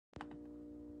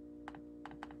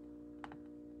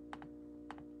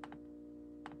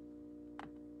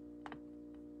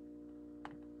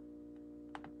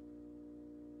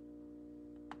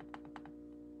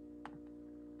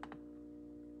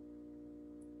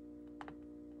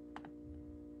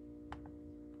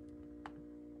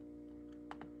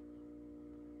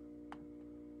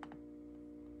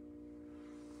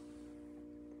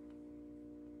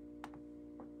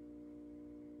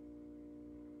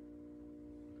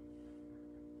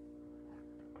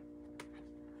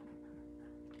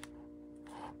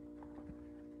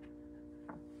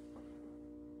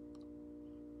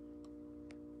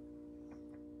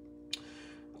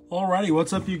Alrighty,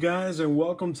 what's up you guys, and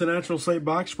welcome to Natural Slate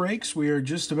Box Breaks. We are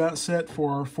just about set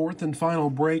for our fourth and final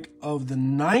break of the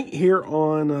night here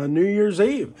on New Year's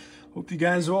Eve. Hope you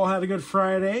guys all had a good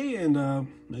Friday and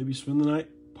maybe spend the night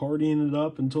partying it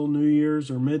up until New Year's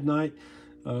or midnight.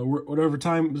 Whatever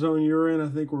time zone you're in, I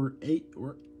think we're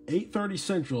 8:30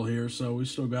 Central here, so we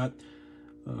still got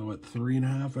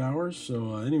 3.5 hours.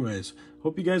 So anyways,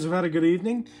 hope you guys have had a good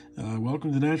evening.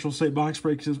 Welcome to Natural Slate Box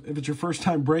Breaks. If it's your first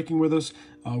time breaking with us,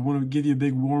 I want to give you a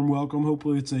big warm welcome.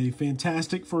 Hopefully it's a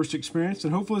fantastic first experience,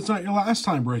 and hopefully it's not your last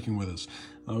time breaking with us.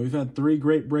 We've had 3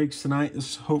 great breaks tonight.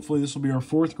 Hopefully this will be our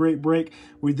 4th great break.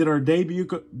 We did our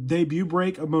debut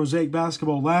break of Mosaic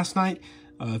basketball last night.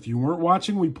 If you weren't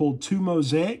watching, we pulled 2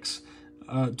 Mosaics,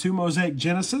 2 Mosaic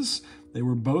Genesis. They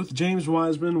were both James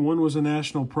Wiseman. One was a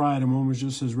national pride and one was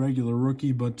just his regular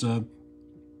rookie. But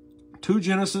 2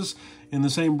 Genesis in the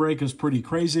same break is pretty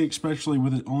crazy, especially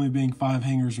with it only being 5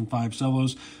 hangers and 5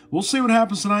 solos. We'll see what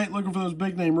happens tonight. Looking for those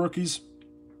big name rookies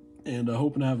and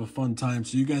hoping to have a fun time.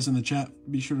 So you guys in the chat,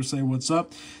 be sure to say what's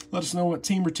up. Let us know what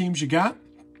team or teams you got.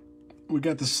 We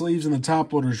got the sleeves and the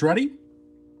top loaders ready.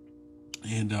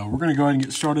 And we're going to go ahead and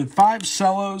get started. 5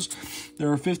 cellos.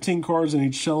 There are 15 cards in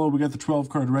each cello. We got the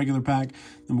 12-card regular pack.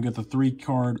 Then we got the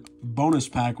 3-card bonus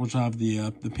pack, which will have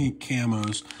the pink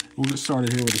camos. We'll get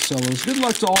started here with the cellos. Good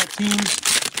luck to all teams.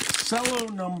 Cello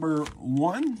number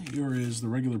 1. Here is the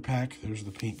regular pack. There's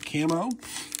the pink camo.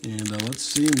 And let's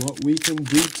see what we can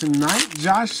do tonight.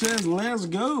 Josh says, let's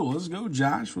go. Let's go,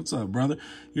 Josh. What's up, brother?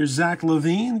 Here's Zach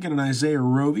LaVine. Got an Isaiah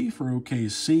Roby for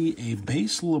OKC. A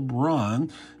base LeBron.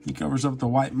 He covers up the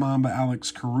White Mamba Alex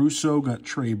Caruso. Got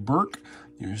Trey Burke.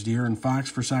 Here's De'Aaron Fox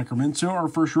for Sacramento. Our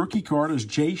first rookie card is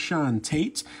Jayshawn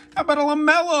Tate. How about a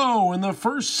LaMelo in the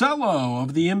first cello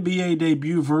of the NBA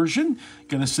debut version?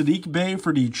 Got a Sadiq Bey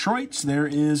for Detroit. There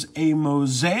is a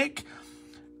Mosaic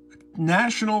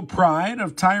National Pride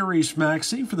of Tyrese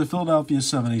Maxey for the Philadelphia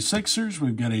 76ers.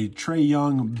 We've got a Trae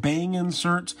Young bang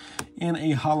insert and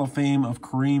a Hall of Fame of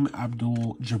Kareem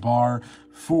Abdul-Jabbar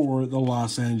for the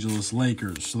Los Angeles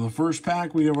Lakers. So the first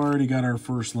pack, we have already got our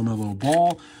first LaMelo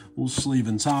Ball. We'll sleeve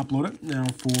and top load it. Now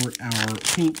for our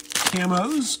pink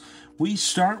camos, we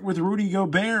start with Rudy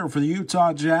Gobert for the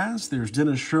Utah Jazz. There's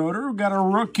Dennis Schroeder. We've got a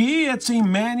rookie. It's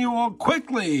Emmanuel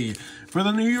Quickley for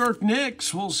the New York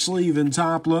Knicks. We'll sleeve and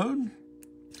top load.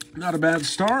 Not a bad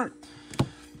start.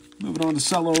 Moving on to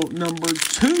cello number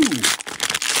 2.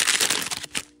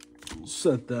 We'll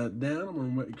set that down. I'm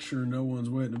going to make sure no one's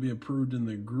waiting to be approved in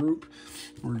the group.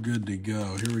 We're good to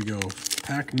go. Here we go.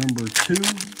 Pack number 2.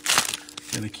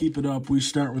 Got to keep it up. We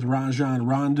start with Rajon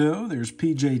Rondo. There's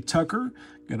P.J. Tucker.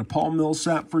 Got a Paul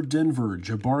Millsap for Denver.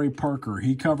 Jabari Parker.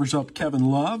 He covers up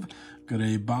Kevin Love. Got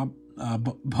a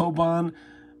Boban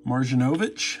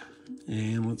Marjanovic.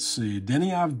 And let's see.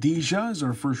 Deni Avdija is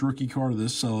our first rookie card of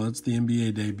this, so that's the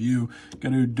NBA debut.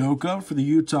 Got Udoka for the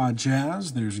Utah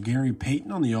Jazz. There's Gary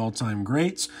Payton on the all-time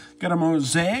greats. Got a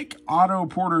Mosaic Otto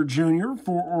Porter Jr.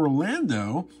 for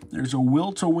Orlando. There's a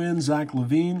Will to Win Zach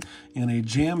LaVine and a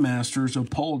Jam Masters of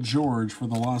Paul George for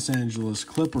the Los Angeles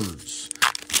Clippers.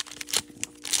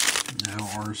 Now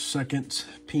our second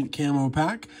pink camo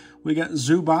pack. We got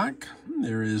Zubac.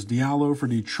 There is Diallo for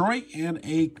Detroit and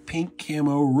a pink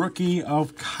camo rookie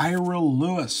of Kyra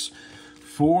Lewis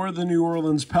for the New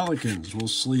Orleans Pelicans. We'll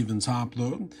sleeve and top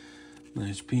load.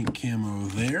 Nice pink camo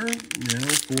there. Now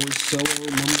for cello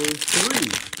number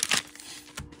 3.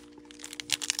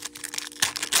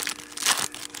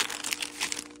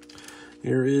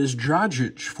 Here is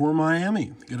Dragic for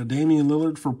Miami. Got a Damian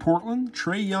Lillard for Portland.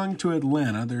 Trae Young to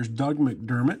Atlanta. There's Doug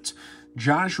McDermott.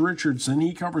 Josh Richardson,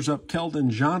 he covers up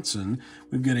Keldon Johnson.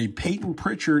 We've got a Peyton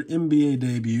Pritchard NBA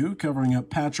debut covering up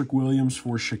Patrick Williams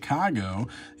for Chicago.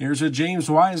 There's a James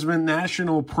Wiseman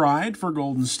National Pride for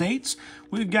Golden State.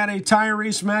 We've got a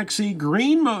Tyrese Maxey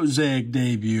Green Mosaic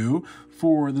debut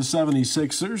for the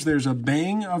 76ers. There's a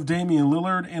bang of Damian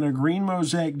Lillard and a Green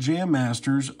Mosaic Jam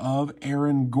Masters of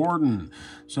Aaron Gordon.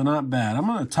 So not bad. I'm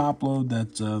going to top load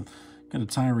that. Got a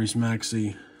Tyrese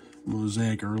Maxey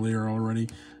Mosaic earlier already.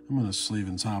 I'm going to sleeve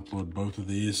and top load both of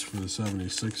these for the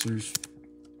 76ers.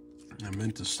 I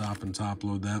meant to stop and top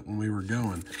load that when we were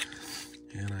going,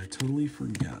 and I totally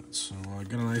forgot. So I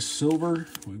got a nice silver.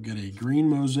 We've got a green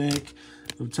Mosaic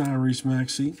of Tyrese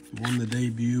Maxey. Won the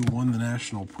debut, won the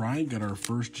National Pride. Got our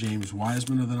first James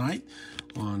Wiseman of the night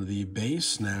on the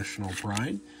base National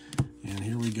Pride. And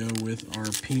here we go with our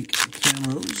pink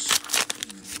camos.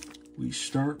 We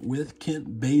start with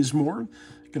Kent Bazemore.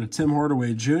 Got a Tim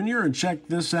Hardaway Jr. And check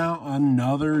this out,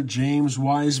 another James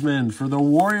Wiseman for the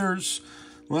Warriors.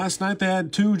 Last night they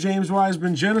had 2 James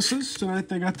Wiseman Genesis. Tonight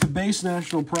they got the base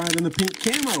National Pride and the pink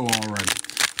camo already.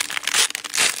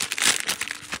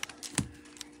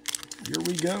 Here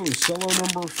we go, cello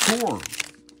number 4.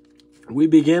 We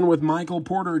begin with Michael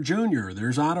Porter Jr.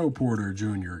 There's Otto Porter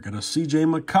Jr. Got a C.J.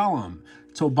 McCollum.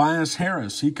 Tobias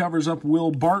Harris, he covers up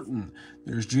Will Barton.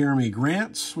 There's Jeremy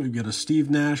Grants. We've got a Steve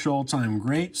Nash all-time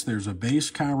greats. There's a base,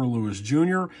 Kyra Lewis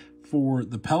Jr. for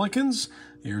the Pelicans.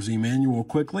 There's Emmanuel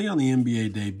Quickley on the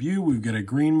NBA debut. We've got a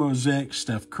green mosaic,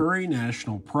 Steph Curry,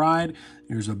 National Pride.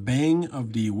 There's a bang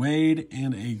of D. Wade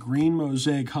and a green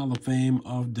mosaic Hall of Fame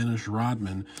of Dennis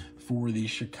Rodman for the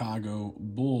Chicago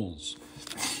Bulls.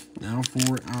 Now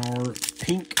for our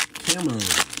pink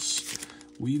camos.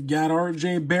 We've got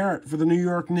R.J. Barrett for the New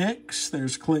York Knicks.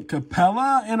 There's Clint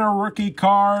Capella and a rookie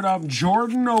card of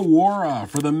Jordan Nwora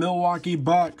for the Milwaukee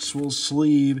Bucks. We'll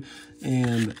sleeve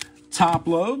and top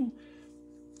load.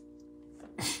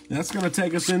 That's going to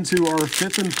take us into our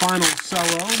 5th and final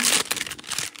cello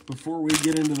before we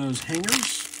get into those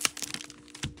hangers.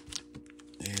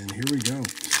 And here we go.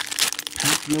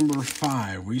 Pack number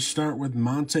 5. We start with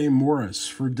Monte Morris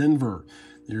for Denver.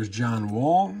 There's John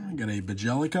Wall. Got a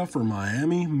Bajelica for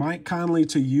Miami. Mike Conley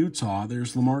to Utah.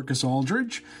 There's LaMarcus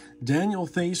Aldridge. Daniel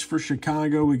Thace for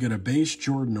Chicago. We got a base,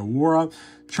 Jordan Nwora.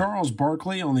 Charles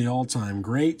Barkley on the all-time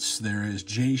greats. There is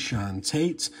Jayshawn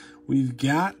Tate. We've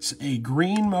got a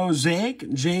green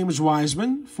mosaic, James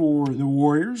Wiseman for the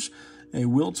Warriors. A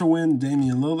will to win,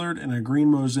 Damian Lillard. And a green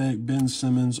mosaic, Ben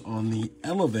Simmons on the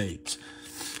Elevate.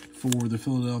 For the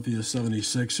Philadelphia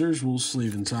 76ers, we'll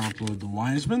sleeve and top load the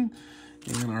Wiseman.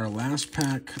 And our last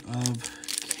pack of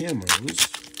camos,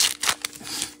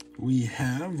 we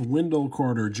have Wendell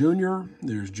Carter Jr.,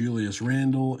 there's Julius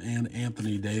Randle, and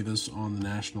Anthony Davis on the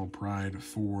National Pride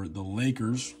for the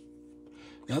Lakers.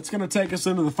 That's going to take us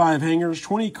into the 5 hangers,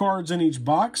 20 cards in each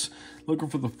box. Looking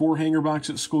for the 4 hanger box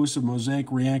exclusive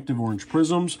Mosaic Reactive Orange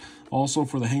Prisms. Also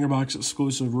for the hanger box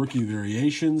exclusive Rookie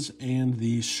Variations and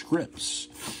the scripts.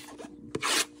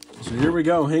 So here we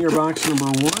go, hanger box number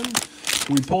 1.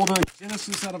 We pulled a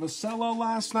Genesis out of a cello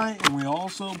last night, and we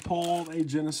also pulled a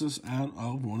Genesis out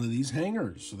of one of these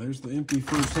hangers. So there's the empty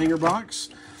first hanger box.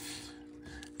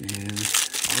 And our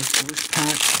first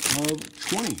pack of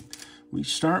 20. We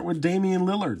start with Damian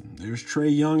Lillard. There's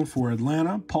Trae Young for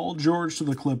Atlanta. Paul George to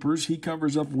the Clippers. He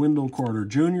covers up Wendell Carter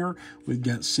Jr. We've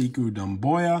got Sekou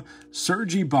Doumbouya.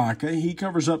 Serge Ibaka. He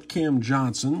covers up Cam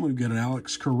Johnson. We've got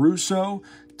Alex Caruso.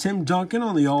 Tim Duncan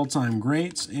on the all-time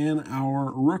greats, and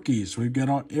our rookies. We've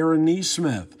got Aaron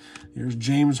Nesmith. Here's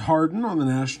James Harden on the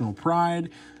National Pride.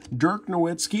 Dirk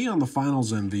Nowitzki on the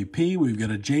Finals MVP. We've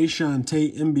got a Jayshawn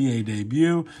Tate NBA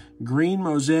debut. Green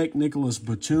Mosaic Nicholas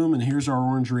Batum, and here's our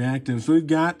orange reactives. We've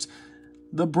got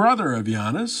the brother of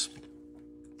Giannis.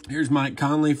 Here's Mike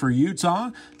Conley for Utah.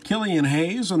 Killian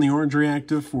Hayes on the orange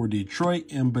reactive for Detroit.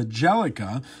 And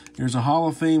Bajelica. Here's a Hall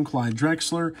of Fame Clyde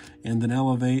Drexler and an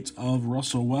Elevate of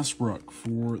Russell Westbrook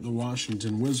for the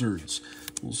Washington Wizards.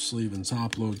 We'll sleeve and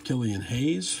top load Killian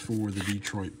Hayes for the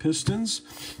Detroit Pistons.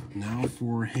 Now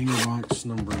for hanger box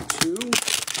number 2.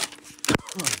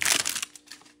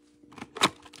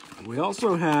 We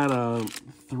also had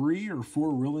 3 or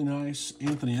 4 really nice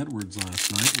Anthony Edwards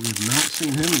last night. We have not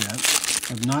seen him yet.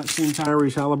 I've not seen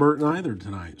Tyrese Halliburton either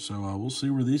tonight, so we'll see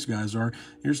where these guys are.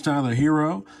 Here's Tyler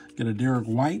Hero. Got a Derek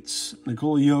White.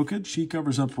 Nikola Jokic. He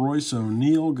covers up Royce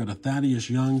O'Neal. Got a Thaddeus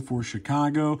Young for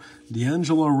Chicago.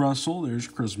 D'Angelo Russell. There's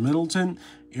Chris Middleton.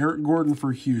 Eric Gordon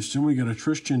for Houston. We got a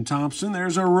Tristan Thompson.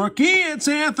 There's a rookie. It's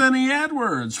Anthony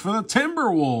Edwards for the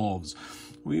Timberwolves.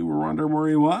 We were wondering where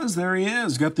he was. There he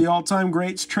is. Got the all-time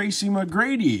greats, Tracy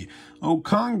McGrady.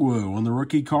 Okongwu on the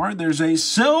rookie card. There's a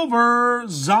silver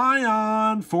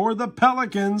Zion for the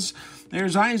Pelicans.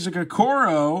 There's Isaac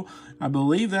Okoro. I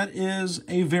believe that is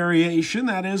a variation.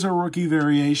 That is a rookie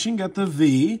variation. Got the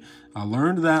V. I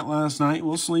learned that last night.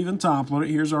 We'll sleeve and top load it.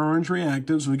 Here's our orange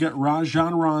reactives. We got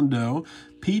Rajon Rondo,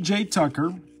 PJ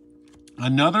Tucker,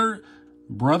 another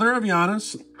brother of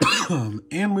Giannis,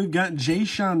 and we've got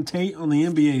Jayshawn Tate on the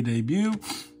NBA debut.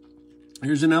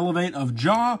 Here's an Elevate of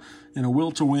Ja and a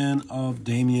Will to Win of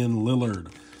Damian Lillard.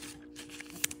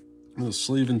 I'm going to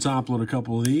sleeve and top load a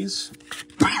couple of these.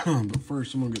 But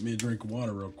first, I'm going to get me a drink of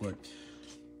water real quick.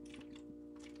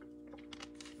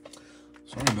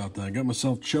 Sorry about that. I got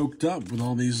myself choked up with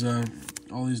all these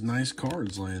nice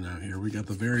cards laying out here. We got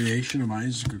the variation of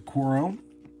Isaac Okoro.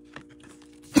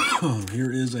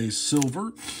 Here is a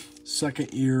silver,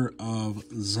 second year of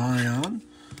Zion.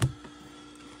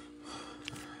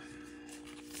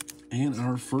 And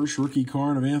our first rookie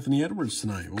card of Anthony Edwards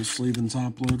tonight. We'll sleeve and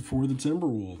top load for the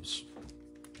Timberwolves.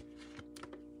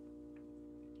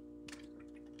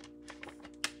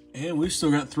 And we've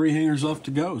still got 3 hangers left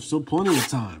to go. Still plenty of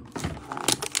time.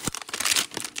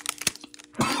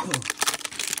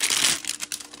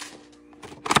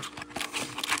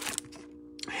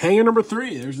 Hanger number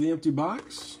 3. There's the empty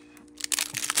box.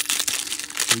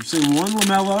 We've seen one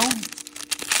LaMelo.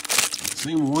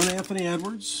 Seen one Anthony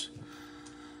Edwards.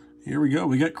 Here we go.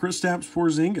 We got Kristaps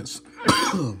Porzingis.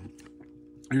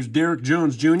 There's Derrick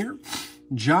Jones Jr.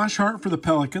 Josh Hart for the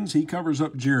Pelicans. He covers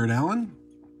up Jared Allen.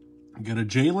 We got a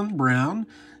Jaylen Brown.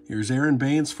 Here's Aaron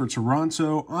Baines for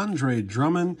Toronto. Andre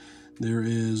Drummond. There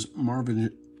is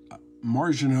Marjanovic.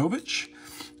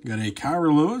 Got a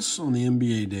Kyra Lewis on the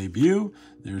NBA debut.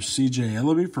 There's C.J.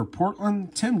 Ellaby for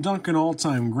Portland. Tim Duncan,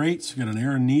 all-time greats. Got an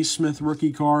Aaron Nesmith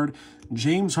rookie card.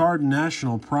 James Harden,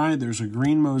 National Pride. There's a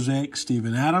green Mosaic,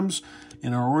 Steven Adams.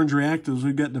 In our orange reactives,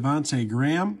 we've got Devontae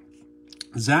Graham.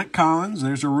 Zach Collins.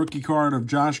 There's a rookie card of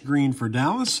Josh Green for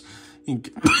Dallas. And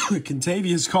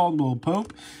Kentavious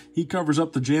Caldwell-Pope. He covers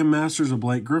up the Jam Masters of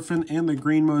Blake Griffin and the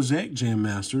green Mosaic Jam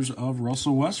Masters of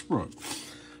Russell Westbrook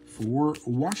for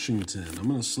Washington. I'm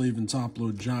going to sleeve and top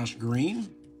load Josh Green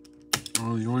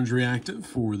on the orange reactive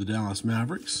for the Dallas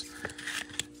Mavericks.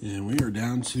 And we are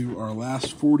down to our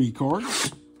last 40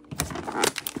 cards.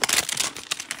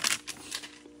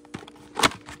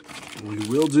 We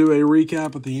will do a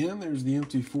recap at the end. There's the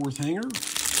empty 4th hanger.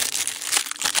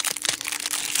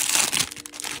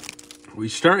 We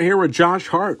start here with Josh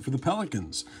Hart for the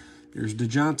Pelicans. There's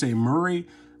DeJounte Murray,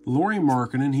 Lauri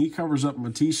Markkanen. He covers up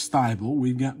Matisse Thybulle.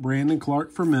 We've got Brandon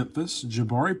Clark for Memphis.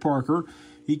 Jabari Parker.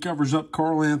 He covers up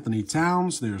Karl Anthony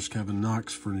Towns. There's Kevin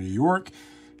Knox for New York.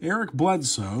 Eric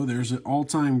Bledsoe. There's an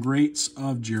all-time greats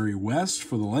of Jerry West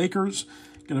for the Lakers.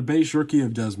 Got a base rookie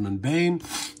of Desmond Bane.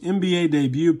 NBA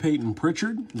debut Peyton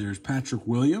Pritchard. There's Patrick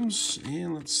Williams.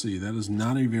 And let's see, that is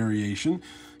not a variation.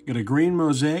 Got a green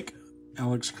Mosaic,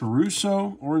 Alex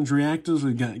Caruso. Orange reactives,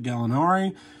 we've got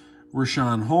Gallinari.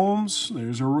 Rashawn Holmes.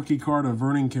 There's a rookie card of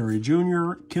Vernon Carey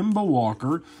Jr. Kemba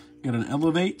Walker. Got an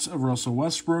Elevate of Russell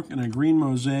Westbrook. And a green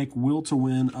Mosaic Will to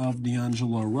Win of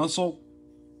D'Angelo Russell.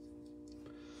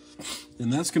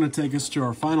 And that's going to take us to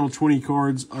our final 20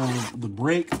 cards of the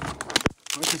break.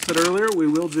 Like I said earlier, we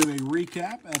will do a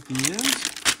recap at the end.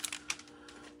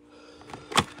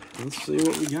 Let's see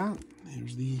what we got.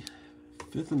 Here's the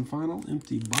 5th and final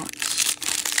empty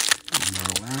box in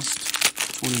our last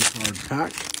 20-card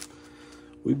pack.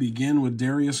 We begin with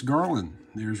Darius Garland.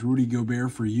 There's Rudy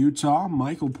Gobert for Utah.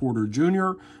 Michael Porter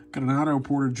Jr. Got an Otto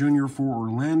Porter Jr. for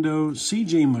Orlando.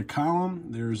 C.J.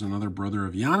 McCollum. There's another brother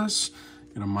of Giannis.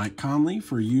 Got a Mike Conley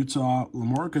for Utah.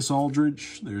 LaMarcus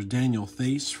Aldridge. There's Daniel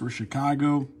Theis for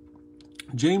Chicago.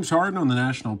 James Harden on the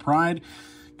National Pride.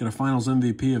 Got a Finals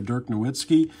MVP of Dirk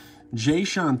Nowitzki.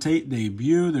 Jae'Sean Tate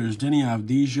debut. There's Denny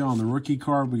Avdija on the rookie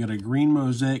card. We got a green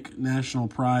Mosaic National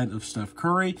Pride of Steph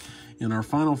Curry. In our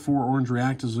final 4 orange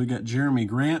reactives, we got Jeremy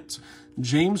Grant,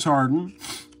 James Harden,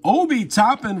 Obi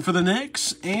Toppin for the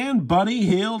Knicks, and Buddy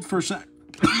Hield for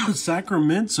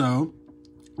Sacramento.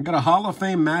 We got a Hall of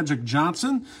Fame Magic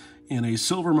Johnson and a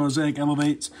silver Mosaic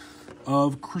Elevates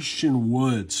of Christian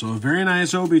Wood. So a very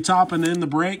nice Obi Toppin in the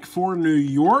break for New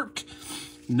York.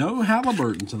 No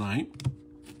Halliburton tonight.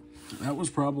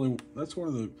 That's one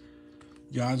of the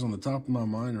guys on the top of my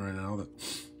mind right now that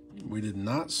we did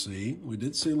not see. We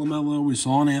did see LaMelo. We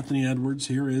saw an Anthony Edwards.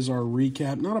 Here is our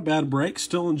recap. Not a bad break.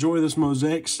 Still enjoy this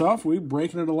Mosaic stuff. We're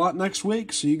breaking it a lot next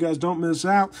week, so you guys don't miss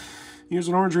out. Here's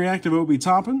an orange reactive Obi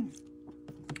Toppin.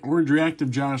 Orange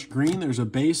reactive Josh Green. There's a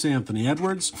base Anthony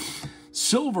Edwards.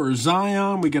 Silver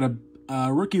Zion. We got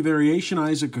a rookie variation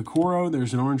Isaac Okoro.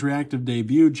 There's an orange reactive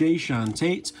debut Jae'Sean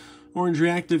Tate. Orange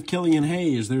reactive Killian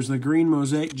Hayes. There's the green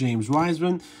Mosaic James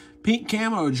Wiseman. Pink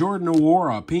camo Jordan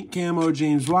Nwora. Pink camo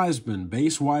James Wiseman.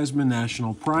 Base Wiseman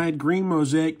National Pride. Green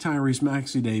Mosaic Tyrese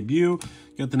Maxey debut.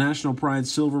 Got the National Pride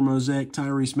Silver Mosaic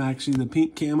Tyrese Maxey. The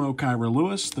pink camo Kyra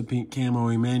Lewis. The pink camo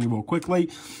Emmanuel Quickley.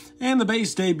 And the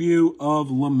base debut of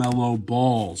LaMelo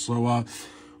Ball. So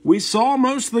we saw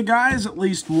most of the guys at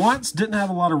least once. Didn't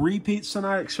have a lot of repeats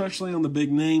tonight, especially on the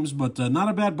big names. But not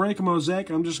a bad break of Mosaic.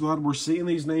 I'm just glad we're seeing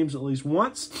these names at least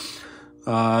once.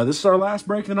 This is our last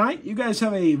break of the night. You guys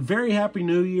have a very happy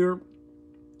new year.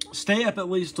 Stay up at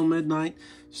least till midnight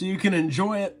so you can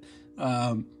enjoy it.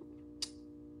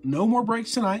 No more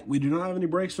breaks tonight. We do not have any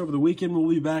breaks over the weekend. We'll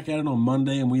be back at it on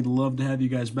Monday, and we'd love to have you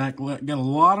guys back. Got a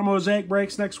lot of Mosaic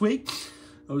breaks next week.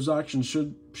 Those auctions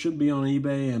should be on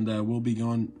eBay, and we'll be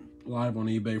going live on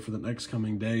eBay for the next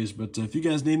coming days. But if you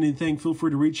guys need anything, feel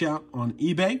free to reach out on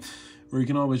eBay, or you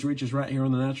can always reach us right here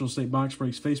on the Natural State Box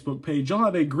Breaks Facebook page. Y'all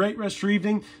have a great rest of your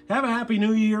evening. Have a happy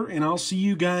new year, and I'll see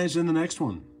you guys in the next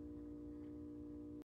one.